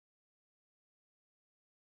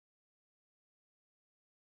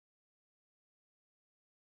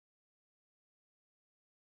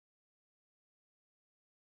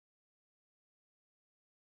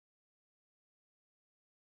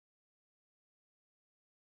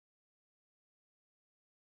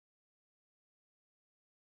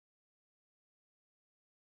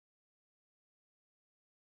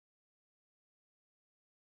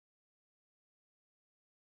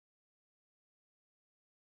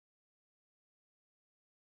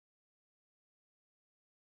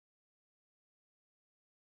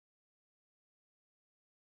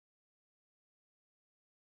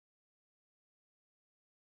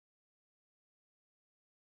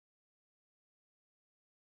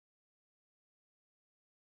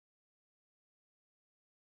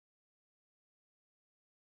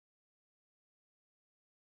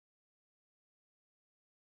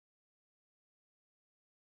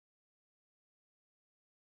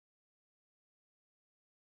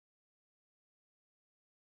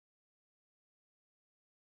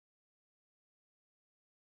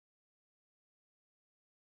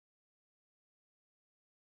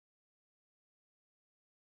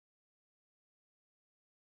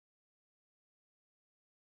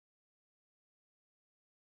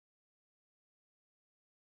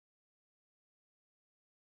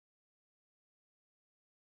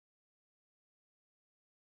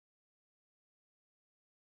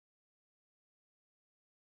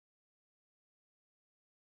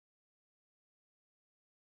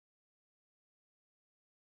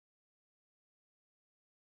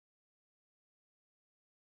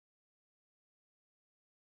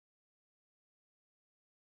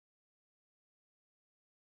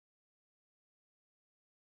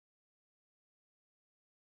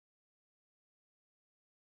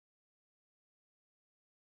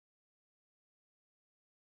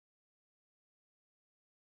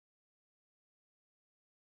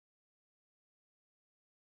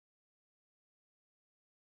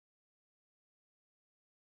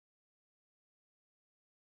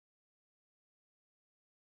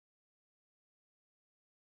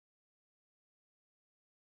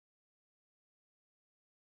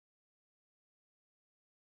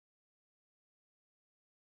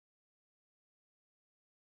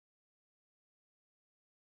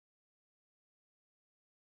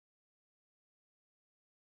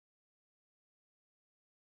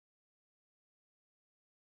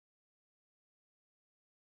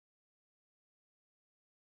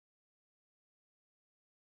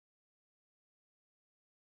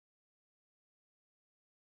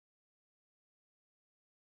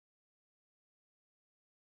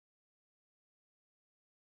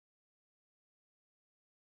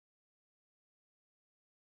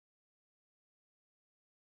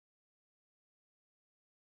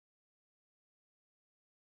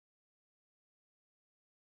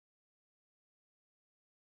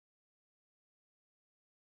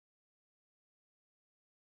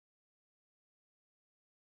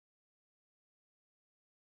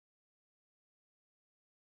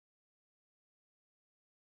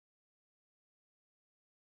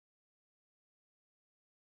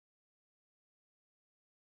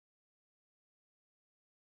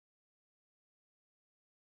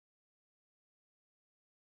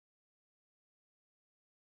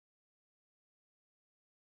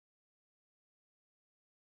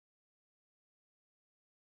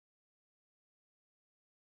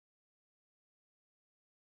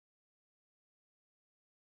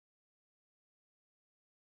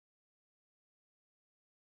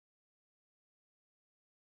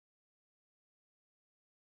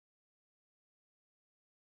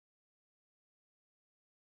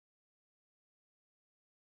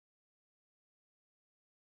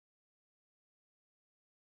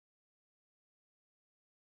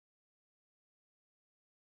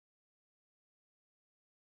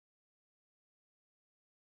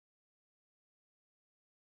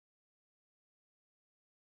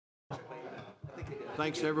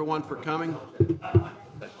Thanks, everyone, for coming.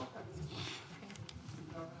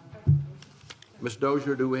 Ms.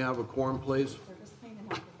 Dozier, do we have a quorum, please?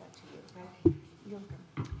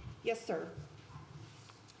 Yes, sir.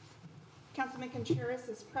 Councilman Contreras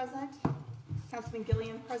is present. Councilman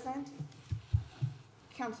Gillian present.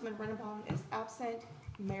 Councilman Rennebaum is absent.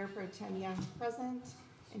 Mayor Pro Tem Young present.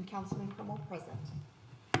 And Councilman Crummell present.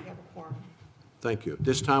 We have a quorum. Thank you. At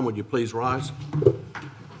this time, would you please rise?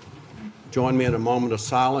 Join me in a moment of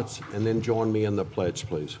silence, and then join me in the pledge,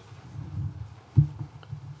 please.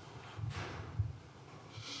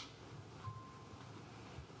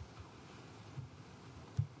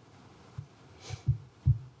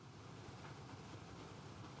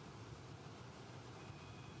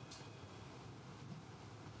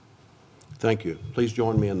 Thank you. Please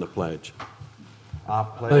join me in the pledge. I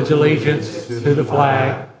pledge allegiance to the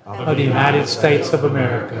flag of the United States of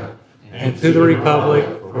America and to the republic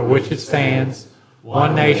for which it stands,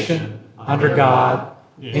 one nation, under God,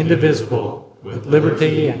 indivisible, with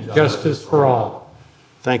liberty and justice for all.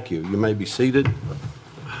 Thank you. You may be seated.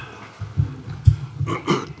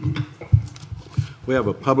 We have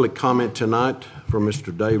a public comment tonight from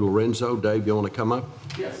Mr. Dave Lorenzo. Dave, you want to come up?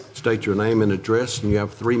 Yes. State your name and address, and you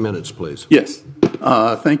have 3 minutes, please. Yes.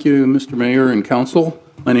 Thank you, Mr. Mayor and Council.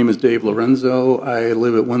 My name is Dave Lorenzo. I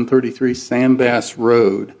live at 133 Sandbass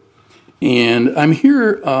Road. And I'm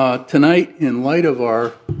here tonight in light of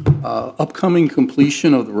our upcoming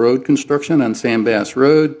completion of the road construction on Sandbass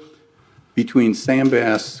Road between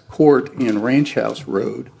Sandbass Court and Ranch House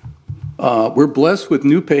Road. We're blessed with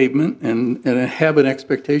new pavement and have an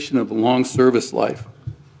expectation of a long service life.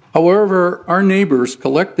 However, our neighbors'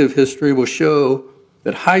 collective history will show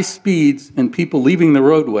that high speeds and people leaving the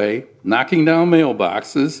roadway, knocking down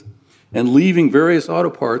mailboxes, and leaving various auto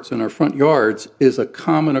parts in our front yards is a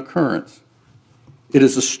common occurrence. It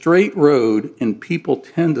is a straight road and people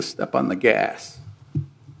tend to step on the gas.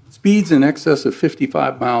 Speeds in excess of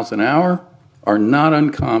 55 miles an hour are not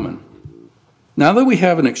uncommon. Now that we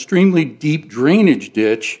have an extremely deep drainage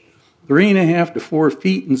ditch, 3.5 to 4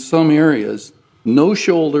 feet in some areas, no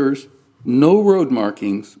shoulders, no road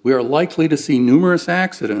markings, we are likely to see numerous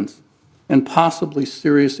accidents and possibly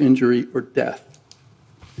serious injury or death.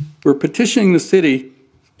 We're petitioning the city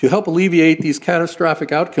to help alleviate these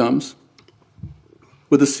catastrophic outcomes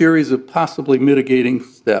with a series of possibly mitigating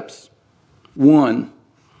steps. 1,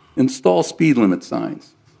 install speed limit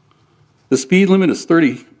signs. The speed limit is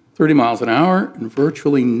 30 miles an hour and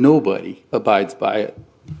virtually nobody abides by it.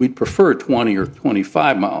 We'd prefer 20 or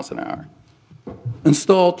 25 miles an hour.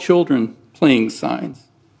 Install children playing signs.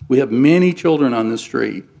 We have many children on the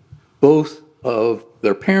street, both of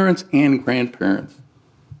their parents and grandparents.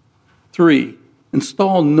 3,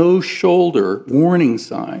 install no shoulder warning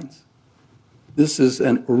signs. This is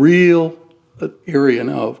a real area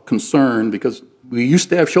now of concern because we used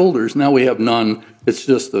to have shoulders, now we have none. It's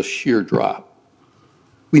just a sheer drop.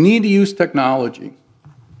 We need to use technology.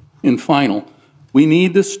 And final, we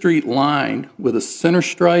need the street lined with a center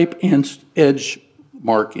stripe and edge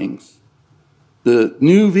markings. The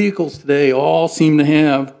new vehicles today all seem to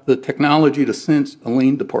have the technology to sense a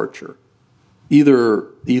lane departure. Either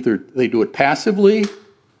they do it passively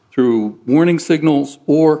through warning signals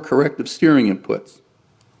or corrective steering inputs.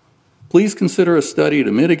 Please consider a study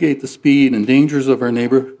to mitigate the speed and dangers of our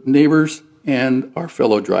neighbors and our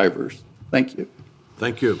fellow drivers. Thank you.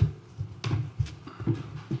 Thank you.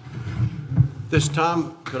 This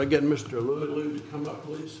time, could I get Mr. Lulu to come up,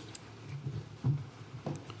 please?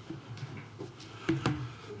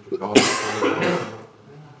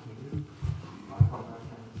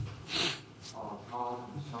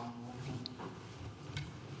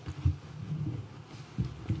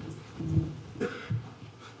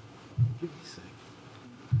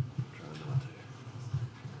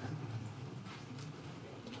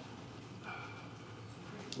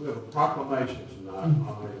 We have a proclamation tonight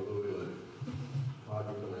honoring Louis Lou. Todd,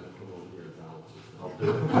 you're going to have to come over here and balance this. I'll do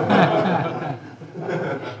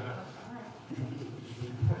it.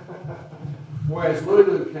 Whereas Louis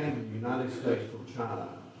Lou came to the United States from China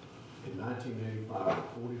in 1985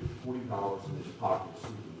 with $40 in his pocket,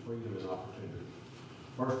 seeking freedom and opportunity.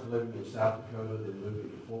 First living in South Dakota, then moving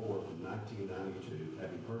to Fort Worth in 1992,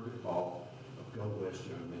 having heard the call of Go West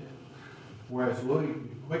young men. Whereas Louis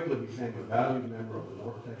quickly became a valued member of the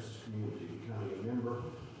North Texas community, becoming a member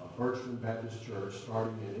of Birchland Baptist Church,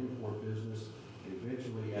 starting an import business, and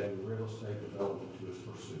eventually adding real estate development to his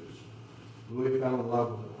pursuits. Louis fell in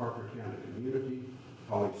love with the Parker County community,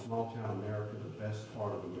 calling small-town America the best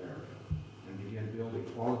part of America, and began building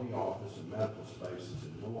quality office and medical spaces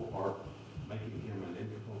in Willow Park, making him an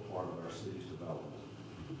integral part of our city's development.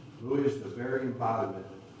 Louis is the very embodiment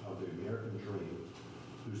of the American dream,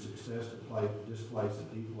 whose success displays a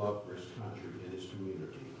deep love for his country and his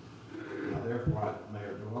community. Now therefore,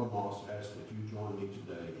 Mayor Joel Moss asks that you join me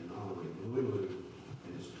today in honoring Louis Lou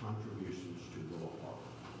and his contributions to Willow Park.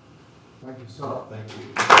 Thank you, sir. Thank you.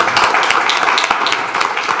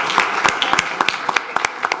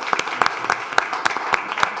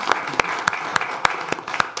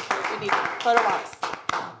 We need photo ops.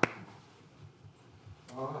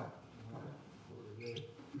 All right.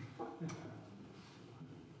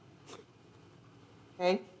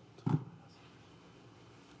 Okay.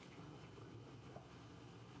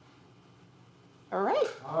 All right.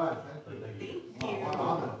 All right, thank you.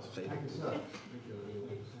 Thank you, sir.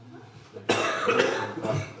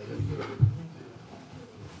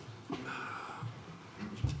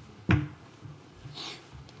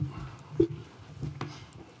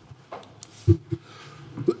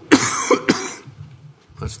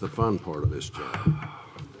 That's the fun part of this job.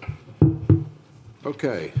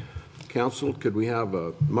 Okay, council, could we have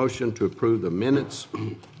a motion to approve the minutes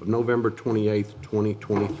of November 28th,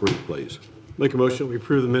 2023, please? Make a motion, we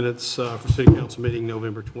approve the minutes for city council meeting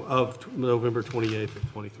November 28th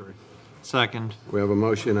of 23. Second. We have a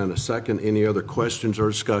motion and a second. Any other questions or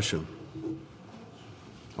discussion?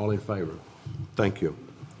 All in favor? Thank you.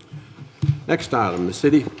 Next item, the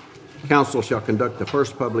city council shall conduct the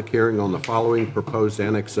first public hearing on the following proposed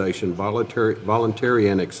annexation, voluntary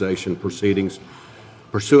annexation proceedings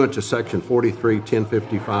pursuant to section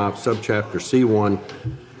 43-1055, subchapter C1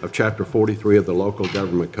 of chapter 43 of the local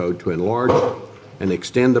government code to enlarge and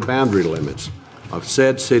extend the boundary limits of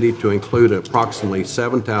said city to include approximately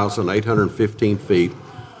 7,815 feet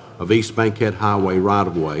of East Bankhead Highway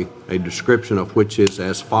right-of-way, a description of which is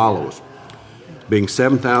as follows. Being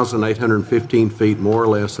 7,815 feet more or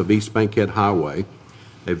less of East Bankhead Highway,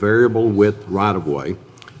 a variable width right-of-way,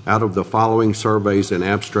 out of the following surveys and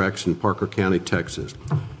abstracts in Parker County, Texas.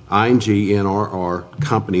 INGNRR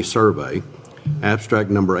Company Survey, abstract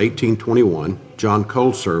number 1821, John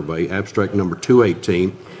Cole Survey, abstract number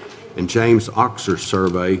 218, and James Oxer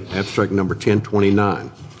Survey, abstract number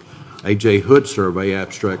 1029. A.J. Hood Survey,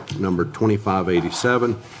 abstract number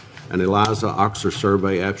 2587, and Eliza Oxer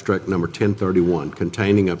Survey, abstract number 1031,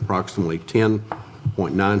 containing approximately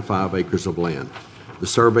 10.95 acres of land. The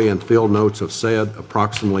survey and field notes of said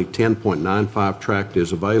approximately 10.95 tract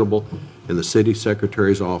is available in the city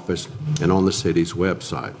secretary's office and on the city's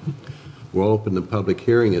website. We'll open the public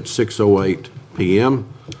hearing at 6:08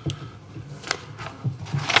 p.m.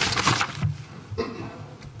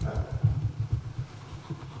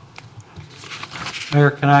 Mayor,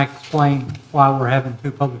 can I explain why we're having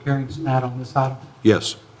two public hearings tonight on this item?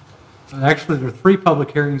 Yes. Actually, there are three public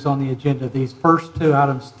hearings on the agenda. These first two,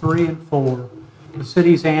 items 3 and 4, the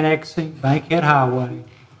city's annexing Bankhead Highway.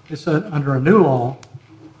 It's under a new law,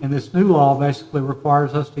 and this new law basically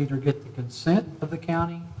requires us to either get the consent of the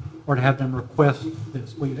county or to have them request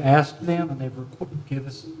this. We've asked them, and they've given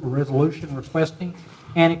us a resolution requesting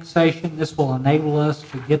annexation. This will enable us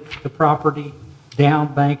to get the property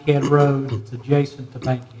down Bankhead Road. It's adjacent to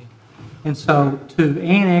Bankhead. And so to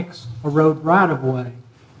annex a road right-of-way,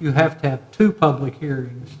 you have to have two public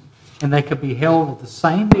hearings, and they could be held at the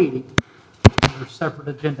same meeting under separate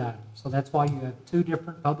agenda items. So that's why you have two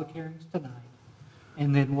different public hearings tonight.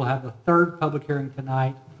 And then we'll have a third public hearing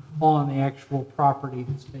tonight on the actual property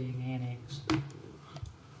that's being annexed.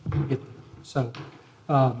 So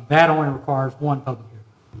that only requires one public hearing.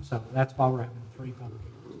 So that's why we're having three public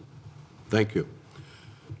hearings. Thank you.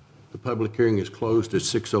 The public hearing is closed at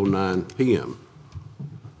 6:09 p.m.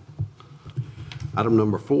 Item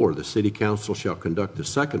number 4, the City Council shall conduct the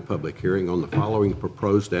second public hearing on the following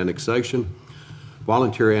proposed annexation,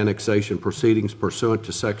 voluntary annexation proceedings pursuant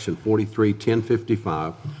to Section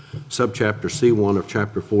 43-1055, subchapter C1 of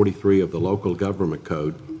Chapter 43 of the Local Government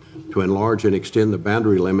Code, to enlarge and extend the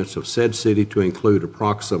boundary limits of said city to include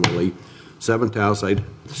approximately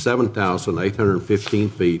 7,815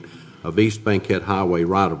 feet of East Bankhead Highway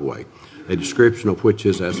right-of-way, a description of which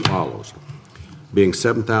is as follows. Being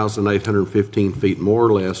 7,815 feet more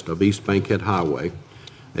or less of East Bankhead Highway,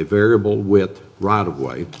 a variable width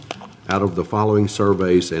right-of-way, out of the following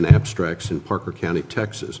surveys and abstracts in Parker County,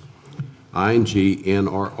 Texas.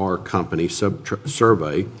 INGNRR Company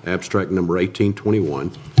Survey, abstract number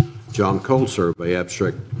 1821, John Cole Survey,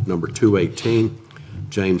 abstract number 218,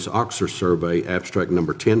 James Oxer Survey, abstract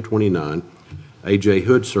number 1029, A.J.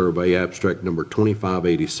 Hood Survey, abstract number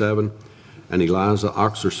 2587, and Eliza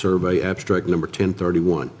Oxer Survey, abstract number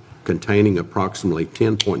 1031, containing approximately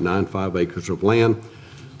 10.95 acres of land.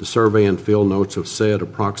 The survey and field notes have said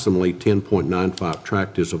approximately 10.95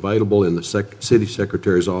 tract is available in the city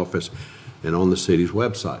secretary's office and on the city's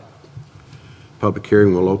website. Public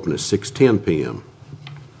hearing will open at 6:10 p.m.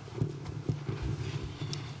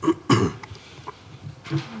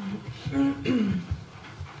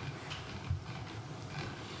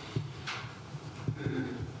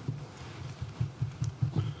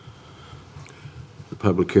 The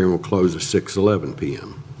public hearing will close at 6:11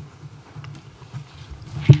 p.m.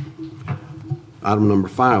 Item number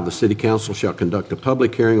 5, the City Council shall conduct a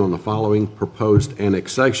public hearing on the following proposed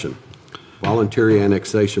annexation. Voluntary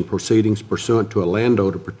annexation proceedings pursuant to a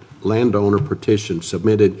landowner petition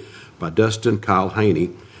submitted by Dustin Kyle Haney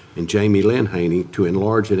and Jamie Lynn Haney to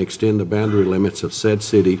enlarge and extend the boundary limits of said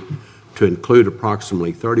city to include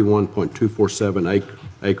approximately 31.247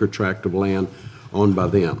 acre tract of land owned by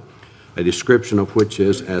them, a description of which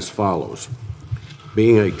is as follows.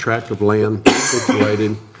 Being a tract of land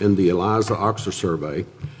situated in the Eliza Oxer Survey,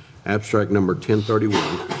 abstract number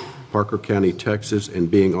 1031, Parker County, Texas, and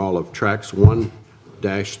being all of tracts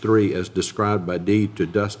 1-3 as described by deed to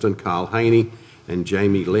Dustin Kyle Haney and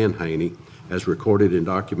Jamie Lynn Haney, as recorded in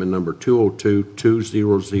document number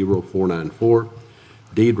 202-200494,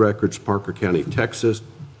 deed records, Parker County, Texas,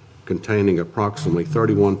 containing approximately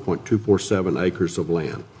 31.247 acres of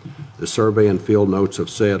land. The survey and field notes have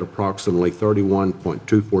said approximately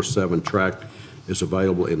 31.247 tract is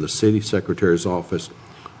available in the city secretary's office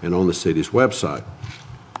and on the city's website.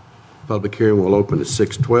 Public hearing will open at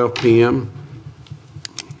 6:12 p.m.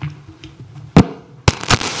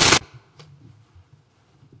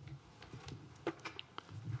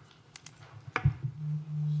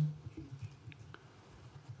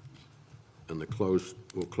 And we'll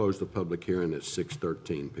close the public hearing at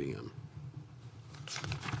 6:13 p.m.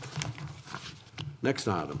 Next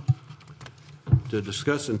item, to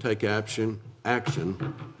discuss and take action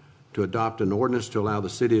to adopt an ordinance to allow the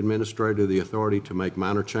city administrator the authority to make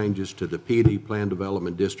minor changes to the PD Plan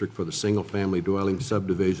Development District for the single-family dwelling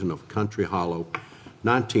subdivision of Country Hollow,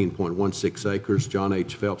 19.16 acres, John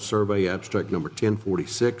H. Phelps Survey, abstract number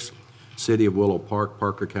 1046, City of Willow Park,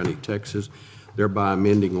 Parker County, Texas, thereby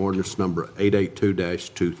amending ordinance number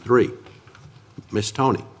 882-23. Ms.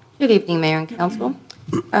 Tony. Good evening, Mayor and Council.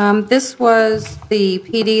 This was the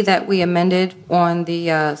PD that we amended on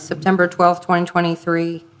the September 12th,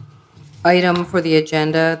 2023 item for the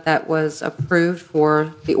agenda that was approved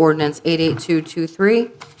for the ordinance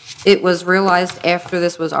 88223. It was realized after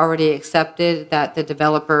this was already accepted that the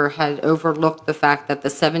developer had overlooked the fact that the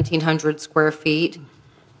 1,700 square feet,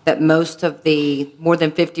 that most of the, more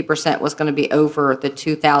than 50% was going to be over the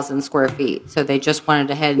 2,000 square feet. So they just wanted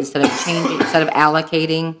to head, instead of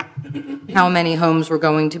allocating how many homes were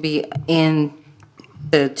going to be in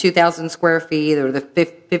the 2,000 square feet, or the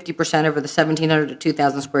 50% over the 1,700 to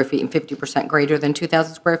 2,000 square feet and 50% greater than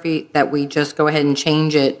 2,000 square feet, that we just go ahead and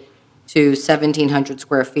change it to 1,700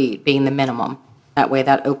 square feet being the minimum. That way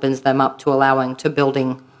that opens them up to allowing to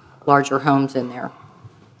building larger homes in there.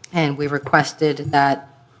 And we requested that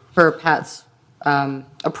per Pat's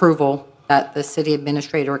approval, that the city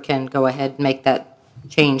administrator can go ahead and make that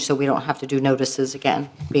change so we don't have to do notices again,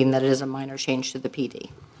 being that it is a minor change to the PD.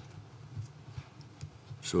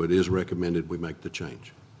 So it is recommended we make the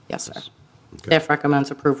change. Yes, sir. Okay. Staff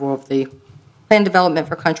recommends approval of the plan development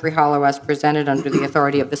for Country Hollow as presented under the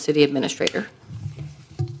authority of the city administrator.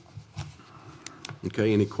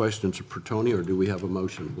 Okay, any questions for Tony, or do we have a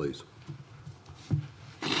motion, please?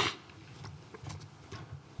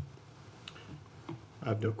 I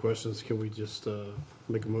have no questions. Can we just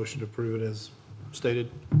make a motion to approve it as stated?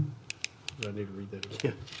 Do I need to read that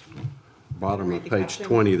again? Bottom Read of the page caption.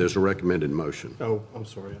 20, there's a recommended motion. Oh, I'm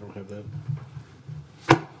sorry, I don't have that.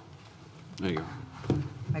 There you go.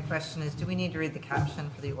 My question is, do we need to read the caption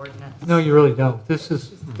for the ordinance? No, you really don't. This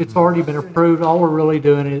is, it's already been approved. All we're really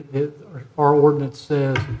doing is, our ordinance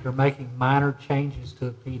says if you're making minor changes to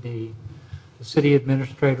a PD, the city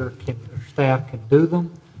administrator can, or staff can do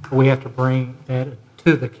them, but we have to bring that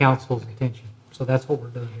to the council's attention. So that's what we're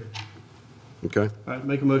doing here. Okay, All right,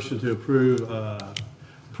 make a motion to approve,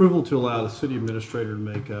 approval to allow the city administrator to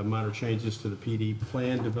make minor changes to the PD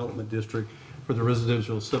Plan Development District for the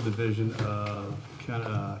residential subdivision of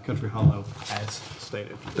Country Hollow as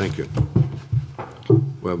stated. thank you.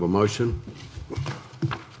 We have a motion.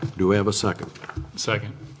 Do we have a second?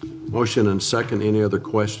 Second. Motion and second. Any other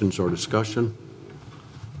questions or discussion?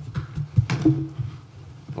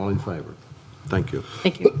 All in favor? Thank you.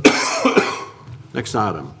 Thank you. Next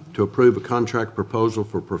item, to approve a contract proposal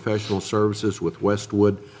for professional services with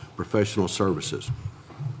Westwood Professional Services.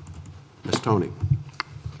 Ms. Tony.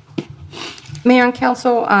 Mayor and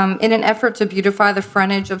council, in an effort to beautify the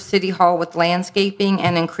frontage of City Hall with landscaping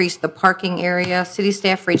and increase the parking area, city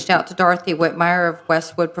staff reached out to Dorothy Whitmire of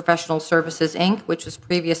Westwood Professional Services, Inc., which was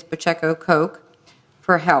previous Pacheco Coke,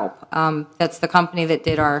 for help. That's the company that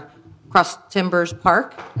did our Cross Timbers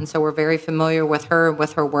Park, and so we're very familiar with her and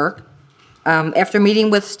with her work. After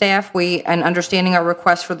meeting with staff, and understanding our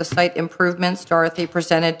request for the site improvements, Dorothy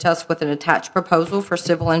presented to us with an attached proposal for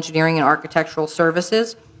civil engineering and architectural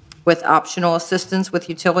services with optional assistance with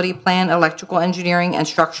utility plan, electrical engineering, and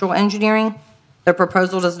structural engineering. The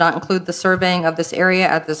proposal does not include the surveying of this area,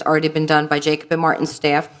 as this already been done by Jacob and Martin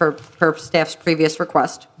staff per staff's previous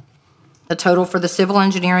request. The total for the civil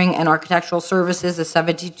engineering and architectural services is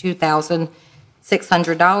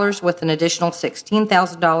 $72,600 with an additional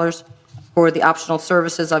 $16,000 for the optional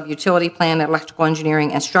services of utility plan, electrical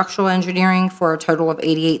engineering, and structural engineering for a total of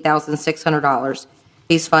 $88,600.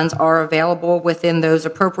 These funds are available within those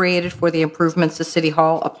appropriated for the improvements to City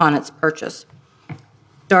Hall upon its purchase.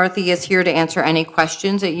 Dorothy is here to answer any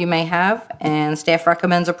questions that you may have, and staff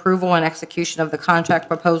recommends approval and execution of the contract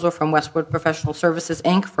proposal from Westwood Professional Services,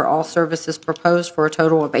 Inc. for all services proposed for a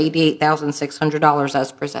total of $88,600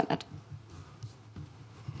 as presented.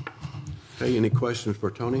 Okay, any questions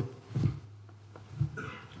for Tony?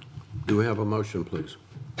 Do we have a motion, please?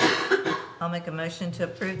 I'll make a motion to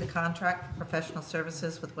approve the contract for professional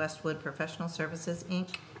services with Westwood Professional Services,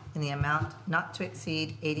 Inc. in the amount not to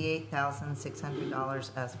exceed $88,600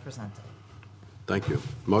 as presented. Thank you.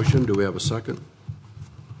 Motion, do we have a second?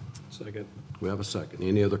 Second. We have a second.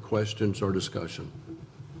 Any other questions or discussion?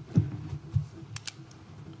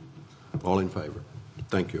 All in favor?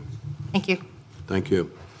 Thank you. Thank you. Thank you.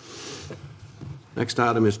 Next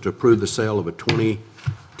item is to approve the sale of a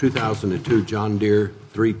 2002 John Deere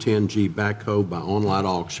 310G backhoe by online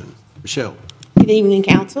auction. Michelle. Good evening,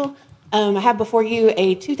 council. I have before you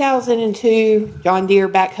a 2002 John Deere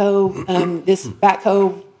backhoe. This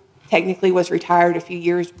backhoe technically was retired a few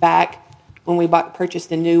years back when we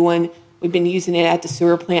purchased a new one. We've been using it at the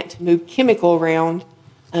sewer plant to move chemical around.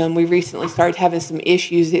 We recently started having some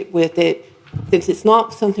issues with it. Since it's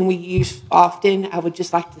not something we use often, I would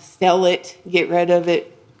just like to sell it, get rid of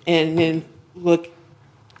it, and then look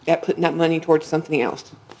at putting that money towards something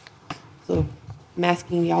else. So I'm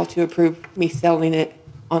asking y'all to approve me selling it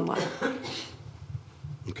online.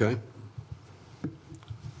 Okay.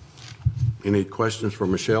 Any questions for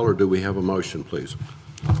Michelle, or do we have a motion, please?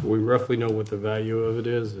 We roughly know what the value of it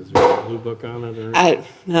is? Is there a blue book on it? Or?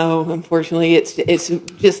 No, unfortunately, it's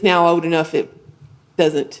just now old enough it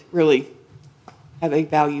doesn't really have a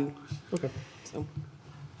value. Okay. So.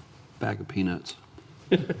 Bag of peanuts.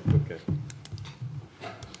 Okay.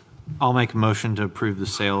 I'll make a motion to approve the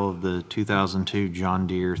sale of the 2002 John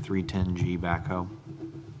Deere 310G backhoe.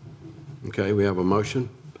 Okay, we have a motion.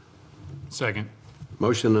 Second.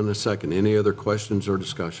 Motion and a second. Any other questions or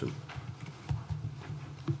discussion?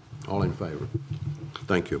 All in favor?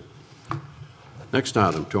 Thank you. Next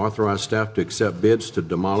item, to authorize staff to accept bids to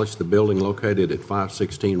demolish the building located at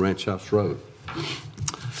 516 Ranch House Road.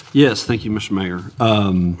 Yes, thank you, Mr. Mayor.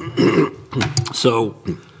 So,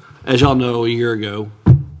 as y'all know, a year ago,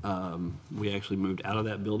 we actually moved out of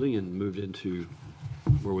that building and moved into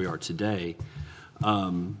where we are today.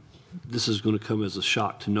 This is going to come as a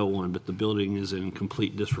shock to no one, but the building is in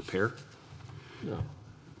complete disrepair. No.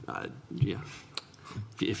 Yeah.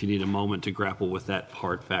 If you need a moment to grapple with that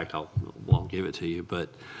hard fact, I'll give it to you. But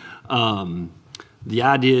the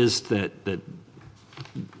idea is that the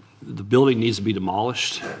building needs to be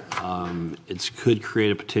demolished. It could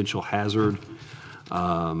create a potential hazard,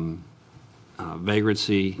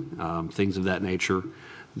 vagrancy, things of that nature.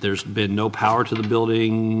 There's been no power to the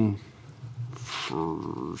building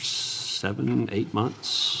for 7-8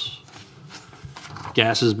 months.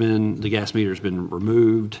 The gas meter's been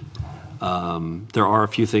removed. There are a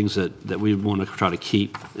few things that we want to try to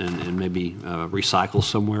keep and maybe recycle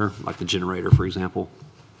somewhere, like the generator, for example.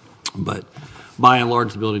 But by and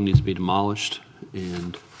large, the building needs to be demolished,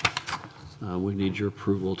 and we need your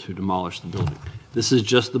approval to demolish the building. This is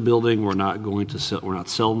just the building. We're not going to sell. We're not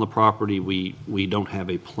selling the property. We don't have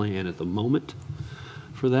a plan at the moment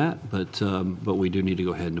for that, but we do need to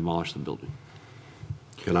go ahead and demolish the building.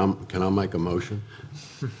 Can I make a motion?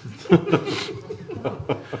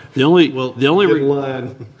 The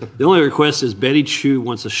only request is Betty Chu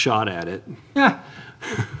wants a shot at it.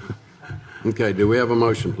 Okay, do we have a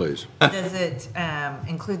motion, please? Does it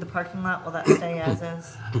include the parking lot? Will that stay as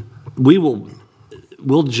is?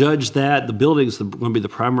 We'll judge that. The building's going to be the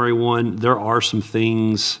primary one. There are some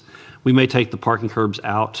things. We may take the parking curbs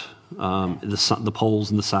out, the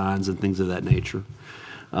poles and the signs and things of that nature.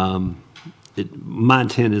 my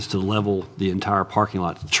intent is to level the entire parking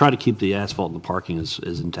lot, try to keep the asphalt and the parking as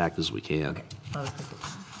intact as we can. Okay. Well, that's good.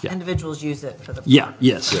 Yeah. Individuals use it for the. Yeah,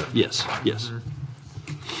 yes, yes.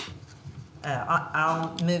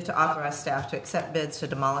 I'll move to authorize staff to accept bids to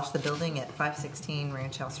demolish the building at 516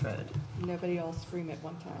 Ranch House Road. Nobody all scream at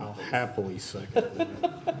one time. I'll happily second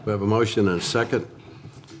that. We have a motion and a second.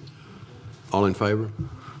 All in favor?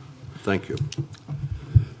 Thank you.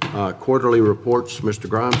 Quarterly reports, Mr.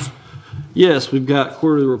 Grimes? Yes, we've got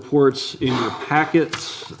quarterly reports in your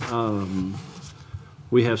packets.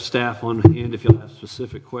 We have staff on hand if you'll have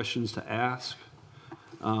specific questions to ask.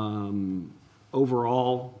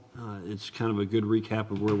 Overall, it's kind of a good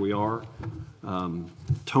recap of where we are.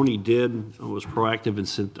 Tony was proactive and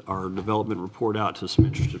sent our development report out to some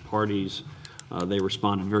interested parties. They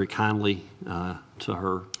responded very kindly to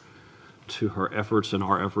her efforts and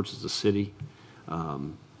our efforts as a city.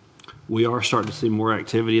 We are starting to see more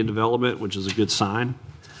activity in development, which is a good sign.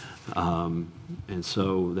 And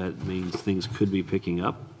so that means things could be picking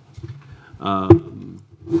up.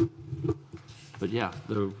 But yeah,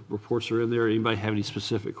 the reports are in there. Anybody have any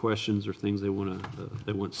specific questions or things they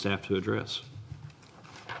want staff to address?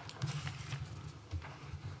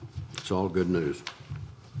 It's all good news.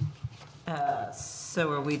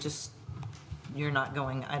 So are we just, you're not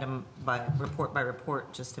going item by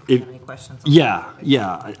report, just if you have any questions? On Yeah,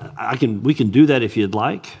 we can do that if you'd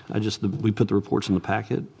like. We put the reports in the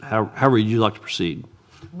packet. How would you like to proceed?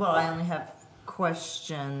 Well, I only have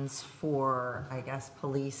questions for, I guess,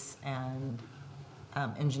 police and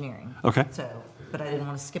engineering. Okay. So, but I didn't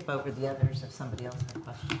want to skip over the others if somebody else had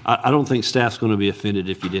questions. I don't think staff's going to be offended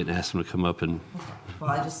if you didn't ask them to come up and, Okay.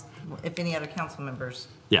 Well, if any other council members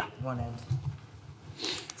yeah. wanted.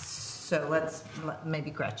 So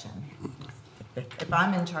maybe Gretchen. If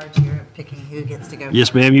I'm in charge here of picking who gets to go. Yes,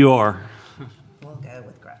 first, ma'am, you are. We'll go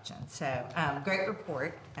with Gretchen. So, great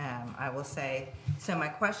report, I will say. So my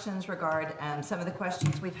questions regard some of the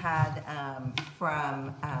questions we've had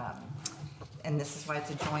from, and this is why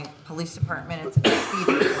it's a joint police department, it's about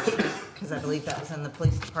speed enforcement, because I believe that was in the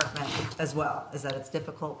police department as well, is that it's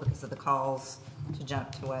difficult because of the calls, to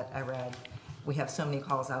jump to what I read. We have so many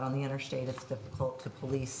calls out on the interstate, it's difficult to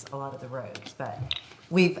police a lot of the roads. But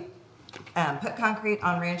we've put concrete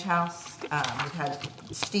on Ranch House. We've had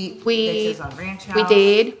steep ditches on Ranch House. We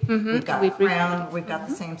did. Mm-hmm. We've got Crown. We've got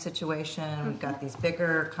the same situation. We've got these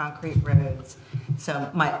bigger concrete roads. So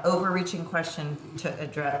my overreaching question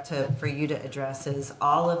for you to address is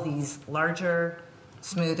all of these larger,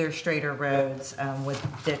 smoother, straighter roads with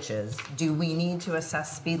ditches. Do we need to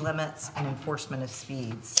assess speed limits and enforcement of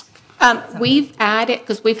speeds? We've added,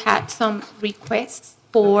 because we've had some requests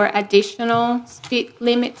for additional speed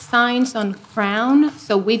limit signs on Crown,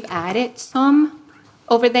 so we've added some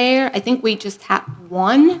over there. I think we just have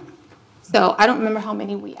one, so I don't remember how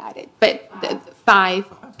many we added, but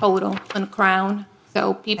 5 total on Crown,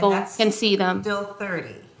 so people can see them. Still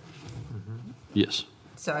 30. Yes.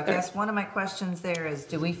 So I guess one of my questions there is,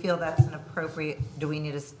 do we feel that's an appropriate, do we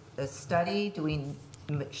need a study?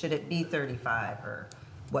 Should it be 35 or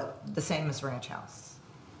what, the same as Ranch House?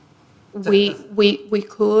 We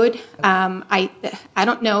could. I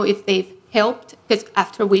don't know if they've helped, because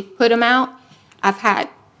after we put them out, I've had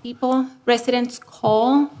residents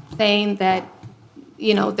call saying that,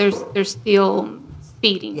 there's still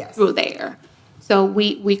speeding through there. So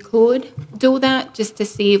we could do that just to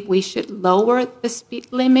see if we should lower the speed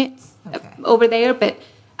limits over there. But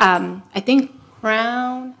I think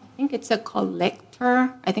Crown, it's a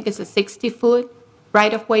collector. I think it's a 60-foot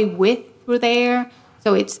right-of-way width through there.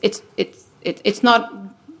 So it's not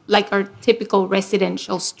like our typical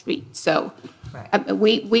residential street. So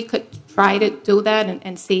we could try to do that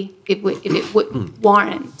and see if it would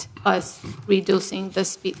warrant us reducing the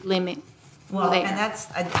speed limit. Well, and that's,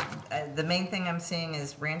 the main thing I'm seeing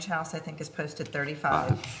is Ranch House, I think, is posted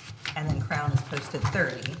 35, and then Crown is posted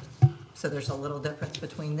 30. So there's a little difference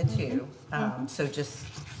between the two. So just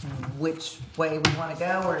which way we want to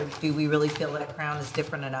go, or do we really feel that Crown is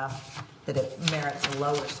different enough that it merits a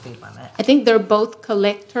lower speed limit? I think they're both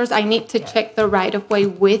collectors. I need to check the right-of-way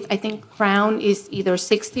width. I think Crown is either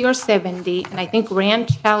 60 or 70, and I think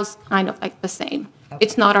Ranch House kind of like the same.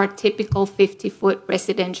 It's not our typical 50-foot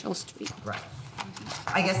residential street. Right.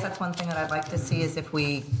 I guess that's one thing that I'd like to see is if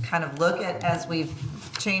we kind of look at, as we've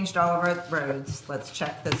changed all of our roads, let's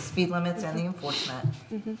check the speed limits and the enforcement.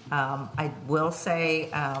 I will say,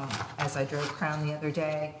 as I drove Crown the other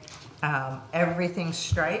day, everything's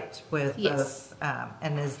striped with both,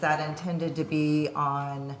 and is that intended to be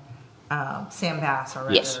on Sam Bass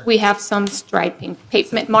or Yes, other- we have some striping,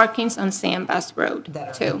 pavement markings on Sam Bass Road that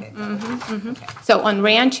are too. okay, okay. So on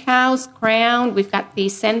Ranch House Ground, we've got the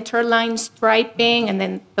center line striping and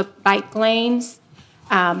then the bike lanes.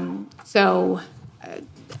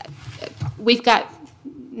 We've got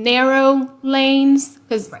narrow lanes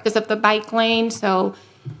because of the bike lane, so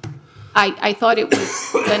I thought it was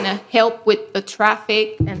going to help with the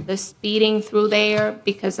traffic and the speeding through there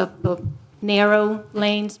because of the narrow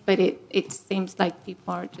lanes, but it seems like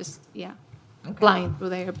people are just, flying through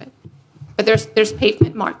there, but there's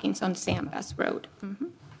pavement markings on Sam Bass Road.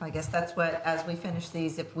 I guess that's what, as we finish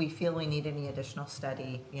these, if we feel we need any additional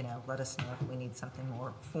study, let us know if we need something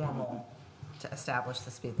more formal to establish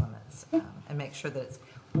the speed limits and make sure that it's,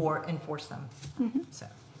 or enforce them. So.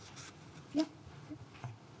 Yeah. I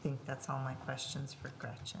think that's all my questions for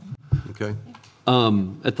Gretchen. Okay.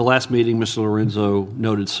 At the last meeting, Mr. Lorenzo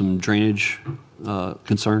noted some drainage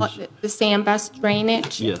concerns. The Sam Bass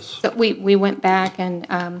drainage? Yes. So we went back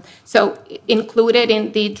and, so included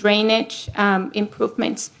in the drainage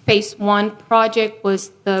improvements, Phase 1 project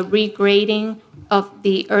was the regrading of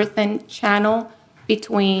the earthen channel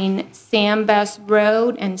between Sam Bass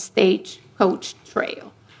Road and Stagecoach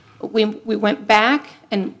Trail. We went back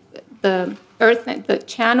and the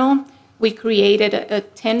channel, we created a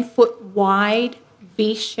 10-foot wide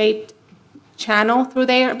V-shaped channel through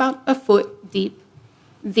there, about a foot deep.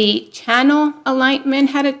 The channel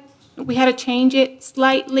alignment we had to change it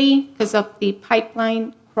slightly because of the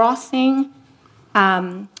pipeline crossing,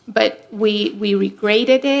 but we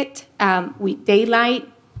regraded it. We daylight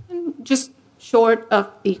just short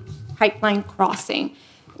of the pipeline crossing.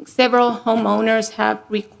 Several homeowners have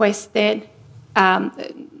requested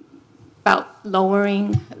about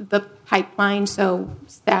lowering the pipeline, so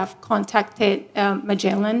staff contacted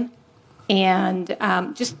Magellan and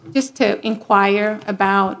just to inquire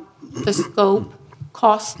about the scope,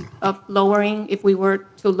 cost of lowering, if we were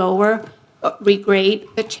to lower,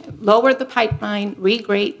 lower the pipeline,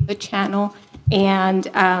 regrade the channel, and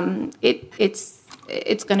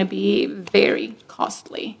it's going to be very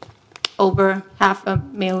costly, over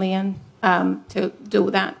 $500,000 to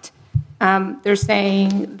do that. They're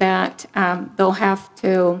saying that they'll have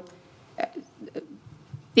to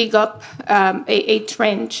dig up a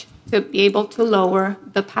trench to be able to lower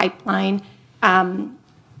the pipeline,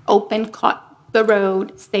 open cut the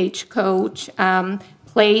road, Stagecoach,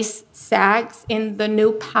 place sags in the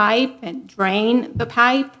new pipe and drain the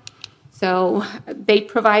pipe. So they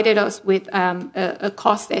provided us with a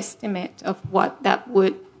cost estimate of what that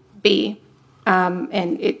would be,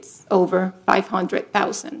 and it's over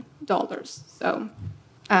 $500,000. So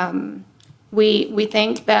we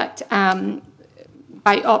think that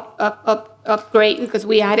by upgrade, because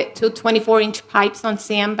we added two 24-inch pipes on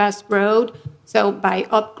Sam Bass Road, so by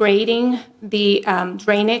upgrading the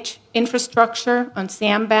drainage infrastructure on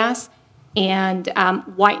Sam Bass and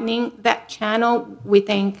widening that channel, we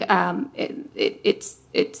think it's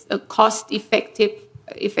a cost-effective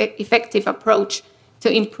approach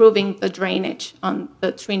to improving the drainage on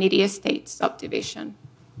the Trinity Estates subdivision.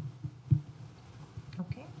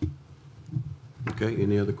 Okay. Okay,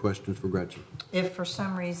 any other questions for Gretchen? If for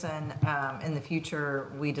some reason in the future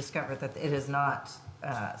we discover that it is not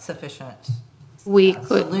sufficient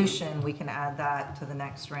solution, we can add that to the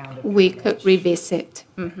next round of We drainage. could revisit.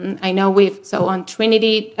 I know so on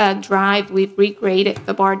Trinity Drive, we've regraded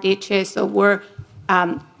the bar ditches, so we're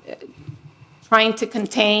trying to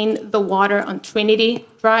contain the water on Trinity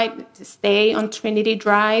Drive, to stay on Trinity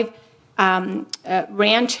Drive.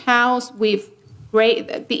 Ranch House, the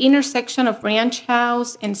intersection of Ranch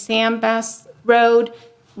House and Sam Bass Road,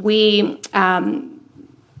 we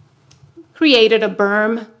created a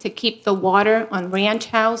berm to keep the water on Ranch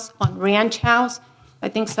House. I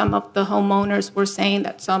think some of the homeowners were saying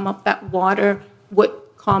that some of that water would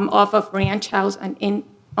come off of Ranch House and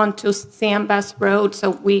onto Sam Bass Road,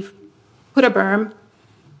 so we've put a berm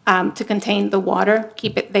to contain the water,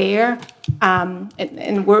 keep it there,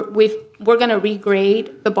 and we're going to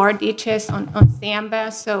regrade the bar ditches on Sam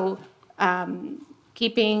Bass, so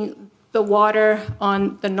keeping the water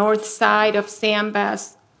on the north side of Sam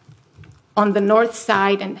Bass on the north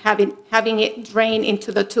side and having it drain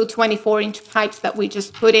into the two 24-inch pipes that we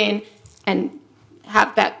just put in and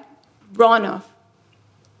have that runoff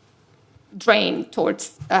drain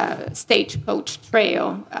towards Stagecoach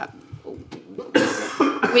Trail.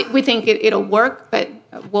 We think it'll work, but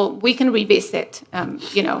we can revisit,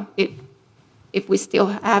 if we still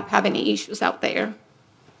have any issues out there.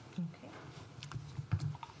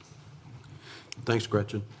 Thanks,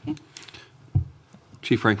 Gretchen.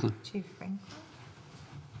 Chief Franklin? Chief Franklin?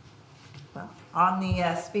 well. On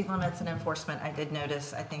the speed limits and enforcement, I did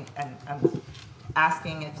notice, I think, I'm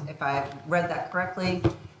asking if I read that correctly,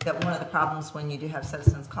 that one of the problems when you do have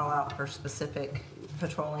citizens call out for specific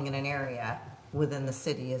patrolling in an area within the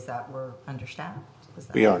city is that we're understaffed? Is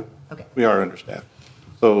that We are. Okay. We are understaffed.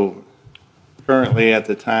 So currently, at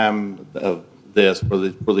the time of this, for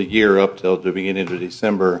the year up till the beginning of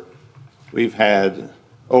December, we've had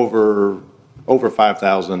over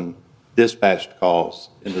 5,000 dispatched calls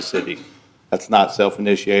in the city. That's not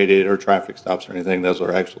self-initiated or traffic stops or anything. Those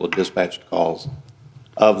are actual dispatched calls.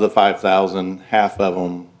 Of the 5,000, half of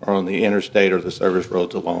them are on the interstate or the service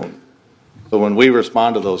roads alone. So when we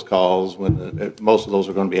respond to those calls, most of those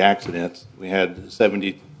are going to be accidents. We had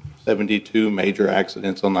 72 major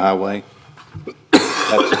accidents on the highway.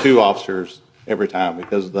 That's 2 officers every time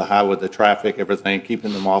because of the highway, the traffic, everything,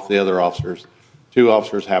 keeping them off the other officers. 2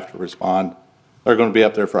 officers have to respond. They're going to be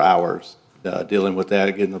up there for hours dealing with that,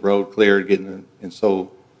 getting the road cleared, and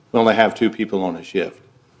so we only have 2 people on a shift.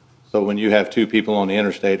 So when you have 2 people on the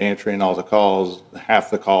interstate answering all the calls, half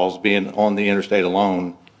the calls being on the interstate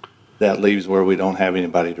alone, that leaves where we don't have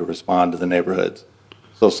anybody to respond to the neighborhoods.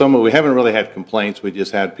 So we haven't really had complaints. We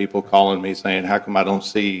just had people calling me saying, how come I don't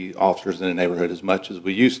see officers in the neighborhood as much as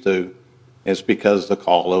we used to? It's because the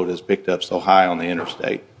call load is picked up so high on the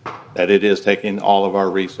interstate that it is taking all of our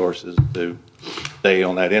resources to stay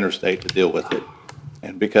on that interstate to deal with it.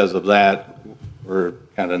 And because of that, we're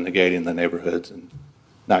kind of negating the neighborhoods and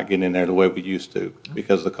not getting in there the way we used to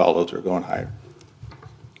because the call loads are going higher.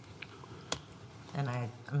 And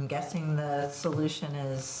I'm guessing the solution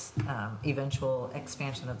is eventual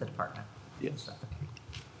expansion of the department. Yes.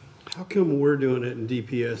 How come we're doing it and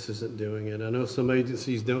DPS isn't doing it? I know some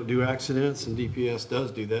agencies don't do accidents, and DPS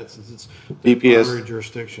does do that since it's DPS primary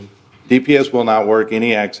jurisdiction. DPS will not work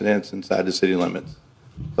any accidents inside the city limits.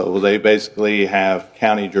 So they basically have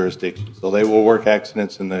county jurisdiction. So they will work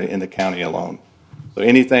accidents in the county alone. So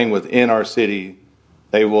anything within our city,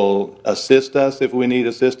 they will assist us if we need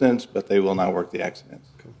assistance, but they will not work the accidents.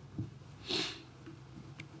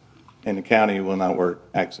 And the county will not work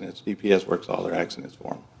accidents. DPS works all their accidents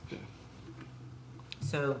for them.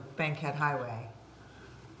 So Bankhead Highway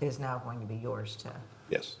is now going to be yours to?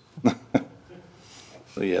 Yes.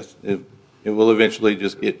 So yes, it will eventually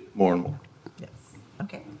just get more and more. Yes.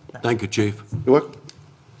 Okay. Thank you, Chief. You're welcome.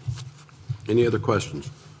 Any other questions?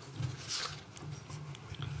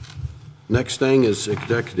 Next thing is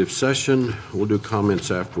executive session. We'll do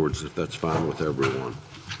comments afterwards if that's fine with everyone.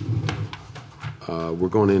 We're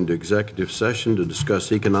going into executive session to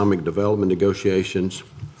discuss economic development negotiations,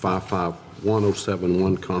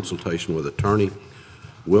 551071 consultation with attorney,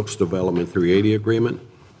 Wilkes Development 380 agreement,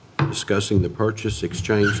 discussing the purchase,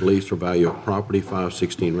 exchange, lease, or value of property,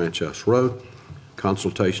 516 Ranch House Road,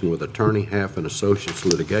 consultation with attorney, Half and Associates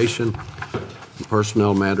litigation, and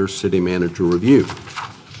personnel matters, city manager review.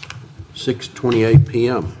 6:28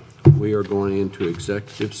 p.m. We are going into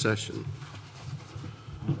executive session.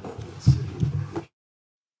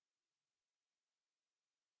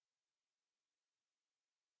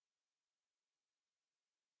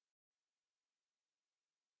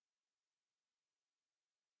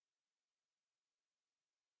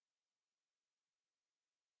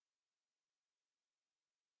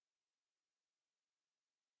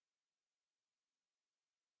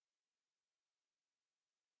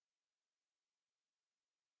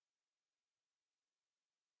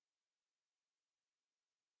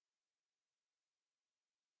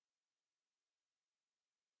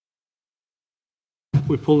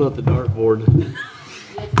 We pulled out the dartboard.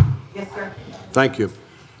 Yes, sir. Thank you.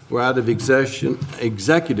 We're out of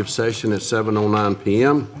executive session at 7:09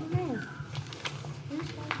 p.m.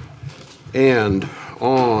 And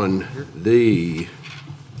on the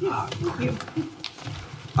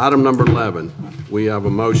item number 11, we have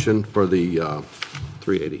a motion for the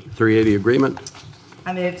 380 agreement.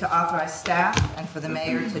 I move to authorize staff and for the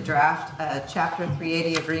mayor to draft a Chapter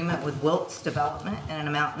 380 agreement with Wilkes Development in an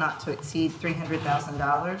amount not to exceed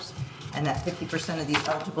 $300,000, and that 50% of these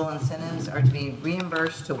eligible incentives are to be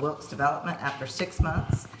reimbursed to Wilkes Development after 6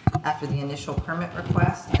 months after the initial permit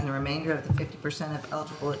request, and the remainder of the 50% of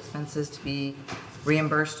eligible expenses to be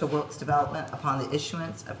reimbursed to Wilkes Development upon the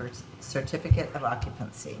issuance of a certificate of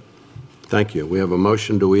occupancy. Thank you. We have a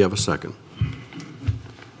motion. Do we have a second?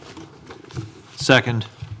 Second.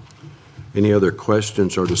 Any other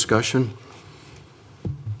questions or discussion?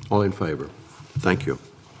 All in favor? Thank you.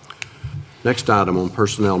 Next item on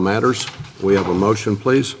personnel matters. We have a motion,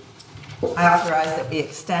 please. I authorize that we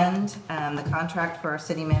extend the contract for our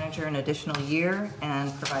city manager an additional year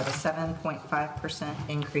and provide a 7.5%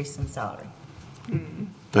 increase in salary.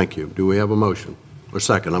 Thank you. Do we have a motion? Or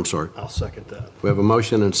second, I'm sorry. I'll second that. We have a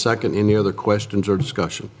motion and second. Any other questions or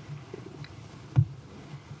discussion?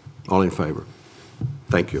 All in favor?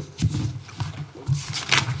 Thank you.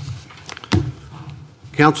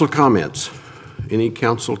 Council comments. Any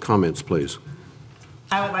council comments, please?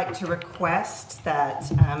 I would like to request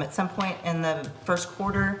that at some point in the first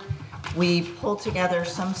quarter, we pull together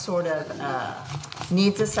some sort of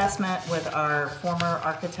needs assessment with our former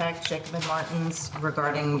architect, Jacob and Martins,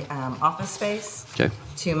 regarding office space. Okay.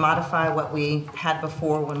 To modify what we had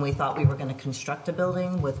before when we thought we were going to construct a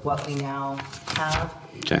building with what we now have.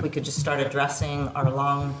 Okay. We could just start addressing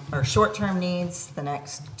our short-term needs the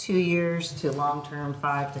next 2 years to long-term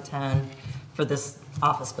 5 to 10 for this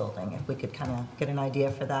office building. If we could kind of get an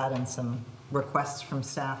idea for that and some requests from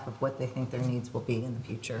staff of what they think their needs will be in the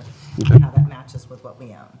future, and how that matches with what we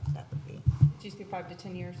own, that would be. Did you say 5 to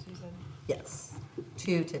 10 years, you said? Yes,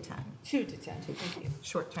 2 to 10. 2 to 10, thank you.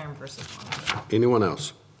 Short-term versus long-term. Anyone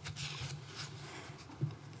else?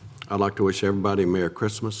 I'd like to wish everybody a Merry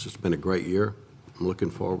Christmas. It's been a great year. I'm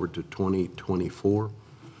looking forward to 2024,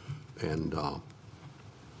 and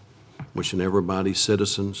wishing everybody,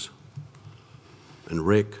 citizens, and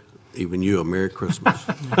Rick, even you, a Merry Christmas.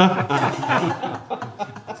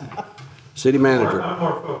 City Manager. I'm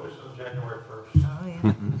more focused on January 1st. Oh,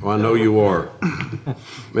 yeah. Well, I know you are.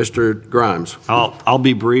 Mr. Grimes. I'll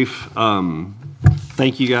be brief.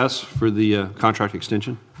 Thank you guys for the contract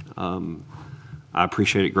extension. I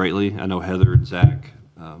appreciate it greatly. I know Heather and Zach,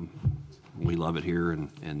 we love it here,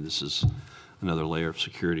 and this is another layer of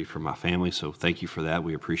security for my family, so thank you for that.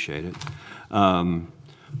 We appreciate it.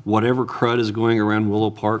 Whatever crud is going around Willow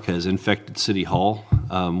Park has infected City Hall.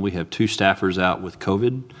 We have 2 staffers out with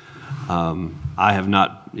COVID. I have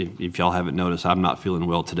not, if y'all haven't noticed, I'm not feeling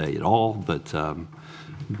well today at all, but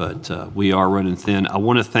we are running thin. I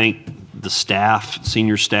want to thank the staff,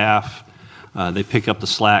 senior staff. They pick up the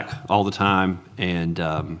slack all the time, and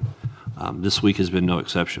this week has been no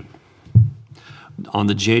exception. On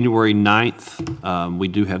the January 9th, we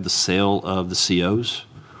do have the sale of the COs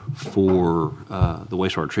for the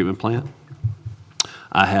wastewater treatment plant.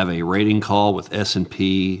 I have a rating call with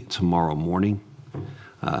S&P tomorrow morning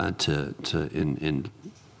in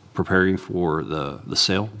preparing for the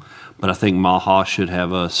sale. But I think Maha should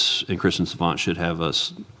have us, and Kristen Savant should have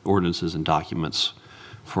us ordinances and documents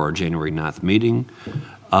for our January 9th meeting.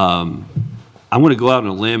 I'm going to go out on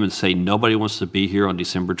a limb and say nobody wants to be here on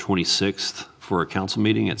December 26th for a council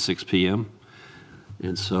meeting at 6 p.m.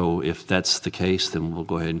 And so if that's the case, then we'll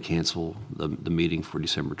go ahead and cancel the meeting for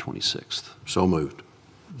December 26th. So moved.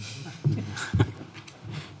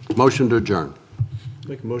 Motion to adjourn.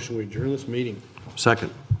 Make a motion, we adjourn this meeting.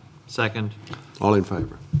 Second. Second. All in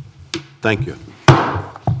favor? Thank you.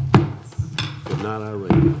 Good night,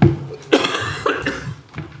 Irene.